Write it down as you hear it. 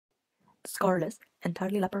Scarless,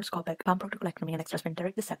 entirely laparoscopic panproctocolectomy and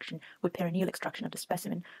extra-sphincteric dissection with perineal extraction of the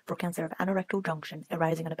specimen for cancer of anorectal junction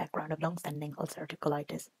arising on a background of long-standing ulcerative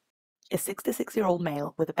colitis. A 66-year-old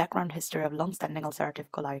male with a background history of long-standing ulcerative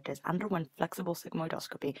colitis underwent flexible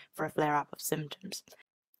sigmoidoscopy for a flare-up of symptoms.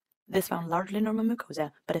 This found largely normal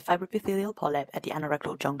mucosa, but a fibroepithelial polyp at the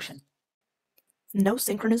anorectal junction. No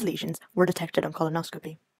synchronous lesions were detected on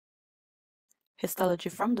colonoscopy. Histology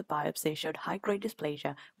from the biopsy showed high-grade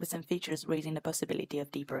dysplasia with some features raising the possibility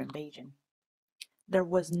of deeper invasion. There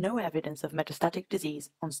was no evidence of metastatic disease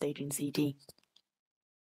on staging CT.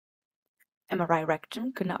 MRI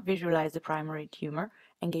rectum could not visualize the primary tumor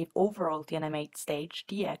and gave overall TNM8 stage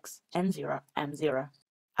DX N0 M0.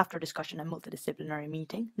 After discussion and multidisciplinary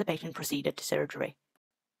meeting, the patient proceeded to surgery.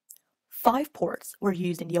 5 ports were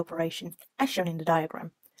used in the operation, as shown in the diagram.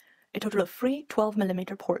 A total of 3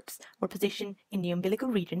 12mm ports were positioned in the umbilical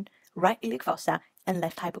region, right iliac fossa, and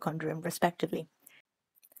left hypochondrium respectively.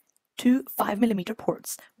 2 5mm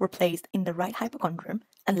ports were placed in the right hypochondrium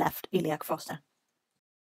and left iliac fossa.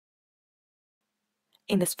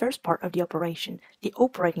 In this first part of the operation, the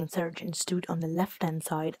operating surgeon stood on the left-hand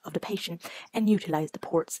side of the patient and utilized the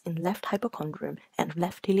ports in left hypochondrium and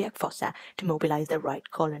left iliac fossa to mobilize the right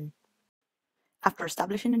colon. After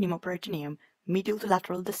establishing the pneumoperitoneum, medial to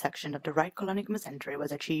lateral dissection of the right colonic mesentery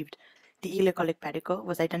was achieved. The ileocolic pedicle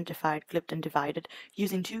was identified, clipped and divided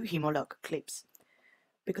using 2 hemolog clips.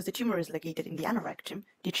 Because the tumor is located in the anorectum,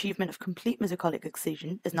 the achievement of complete mesocolic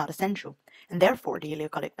excision is not essential, and therefore the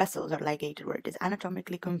ileocolic vessels are ligated where it is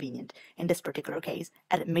anatomically convenient, in this particular case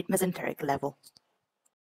at a mid-mesenteric level.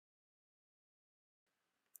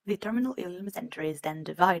 The terminal ileal mesentery is then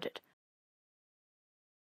divided,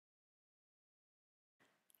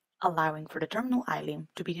 allowing for the terminal ileum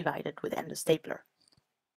to be divided with endostapler.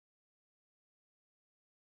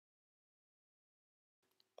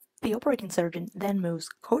 The operating surgeon then moves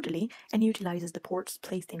caudally and utilizes the ports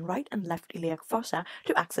placed in right and left iliac fossa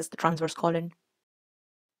to access the transverse colon.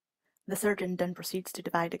 The surgeon then proceeds to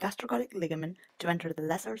divide the gastrocolic ligament to enter the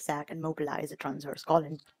lesser sac and mobilize the transverse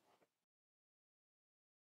colon.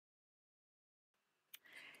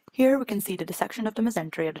 Here we can see the dissection of the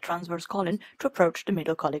mesentery of the transverse colon to approach the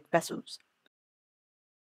middle colic vessels.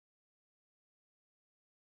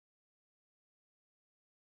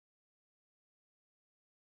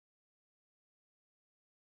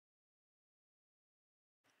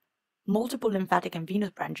 Multiple lymphatic and venous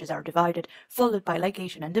branches are divided, followed by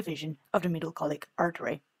ligation and division of the middle colic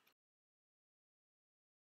artery.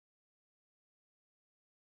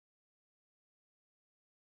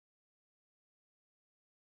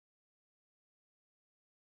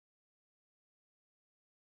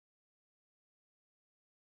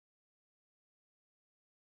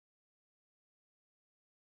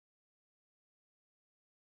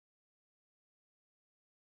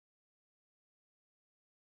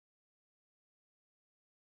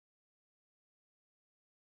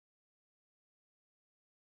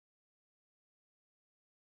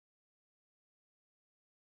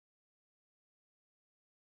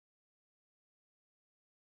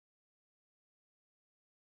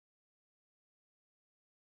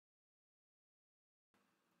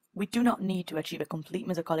 We do not need to achieve a complete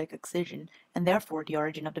mesocolic excision, and therefore the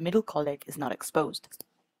origin of the middle colic is not exposed.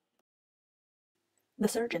 The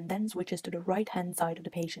surgeon then switches to the right-hand side of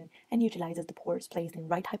the patient and utilizes the ports placed in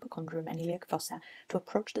right hypochondrium and iliac fossa to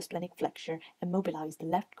approach the splenic flexure and mobilize the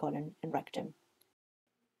left colon and rectum.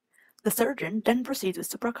 The surgeon then proceeds with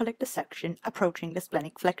supracolic dissection approaching the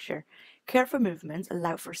splenic flexure. Careful movements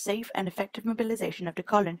allow for safe and effective mobilization of the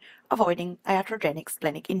colon, avoiding iatrogenic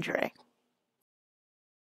splenic injury.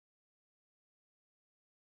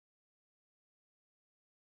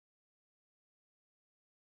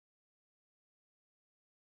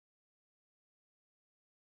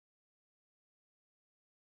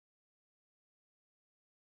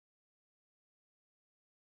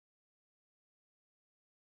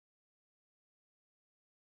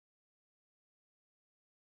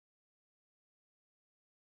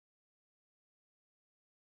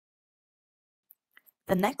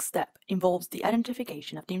 The next step involves the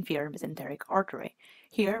identification of the inferior mesenteric artery.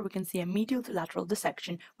 Here we can see a medial to lateral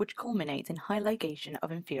dissection which culminates in high ligation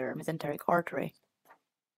of inferior mesenteric artery.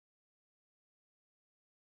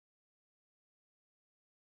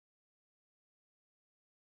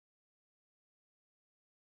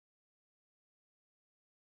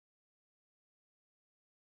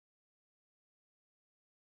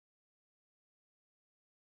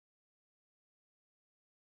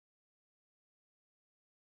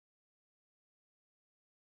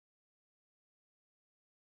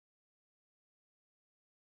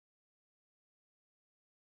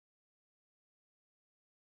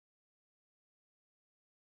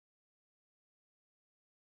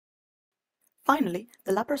 Finally,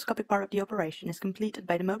 the laparoscopic part of the operation is completed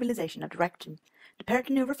by the mobilization of the rectum. The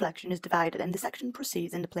peritoneal reflection is divided and dissection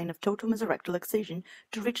proceeds in the plane of total mesorectal excision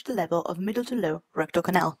to reach the level of middle to low rectal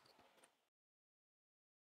canal.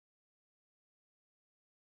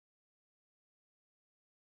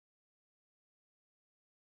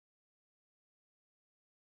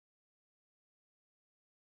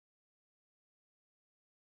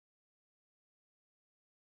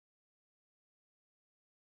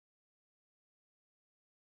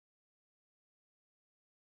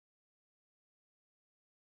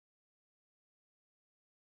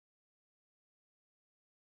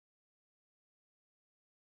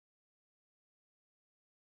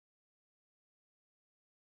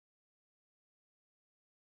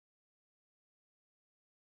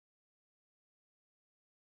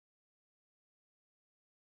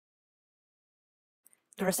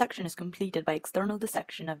 The resection is completed by external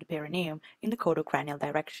dissection of the perineum in the cotocranial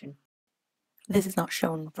direction. This is not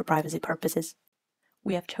shown for privacy purposes.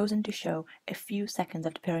 We have chosen to show a few seconds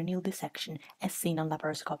of the perineal dissection as seen on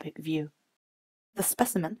laparoscopic view. The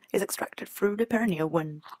specimen is extracted through the perineal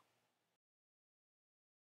wound.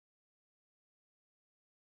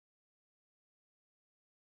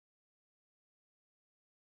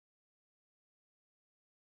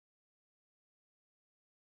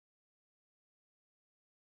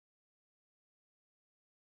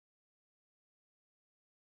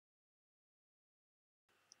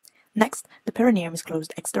 Next, the perineum is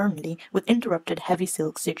closed externally with interrupted heavy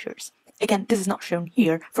silk sutures. Again, this is not shown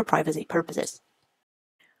here for privacy purposes.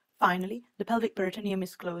 Finally, the pelvic peritoneum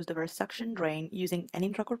is closed over a suction drain using an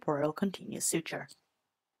intracorporeal continuous suture.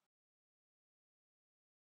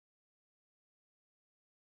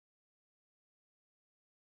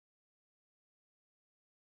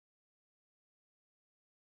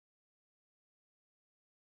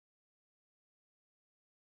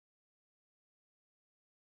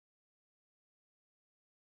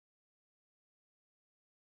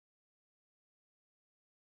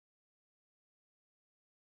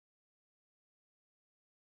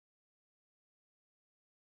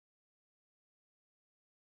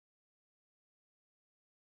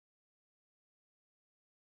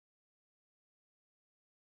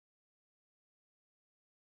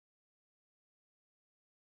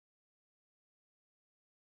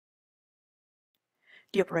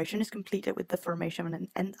 The operation is completed with the formation of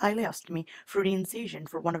an ileostomy through the incision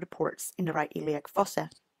for one of the ports in the right iliac fossa.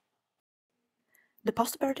 The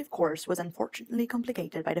postoperative course was unfortunately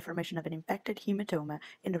complicated by the formation of an infected hematoma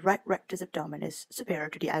in the right rectus abdominis superior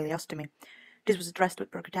to the ileostomy. This was addressed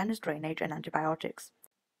with percutaneous drainage and antibiotics.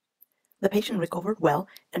 The patient recovered well,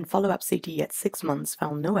 and follow-up CT at 6 months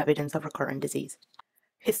found no evidence of recurrent disease.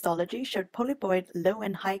 Histology showed polypoid low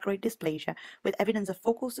and high-grade dysplasia with evidence of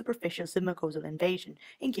focal superficial submucosal invasion,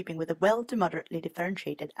 in keeping with a well to moderately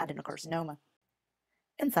differentiated adenocarcinoma.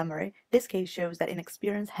 In summary, this case shows that in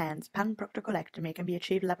experienced hands, panproctocolectomy can be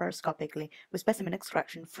achieved laparoscopically with specimen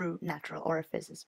extraction through natural orifices.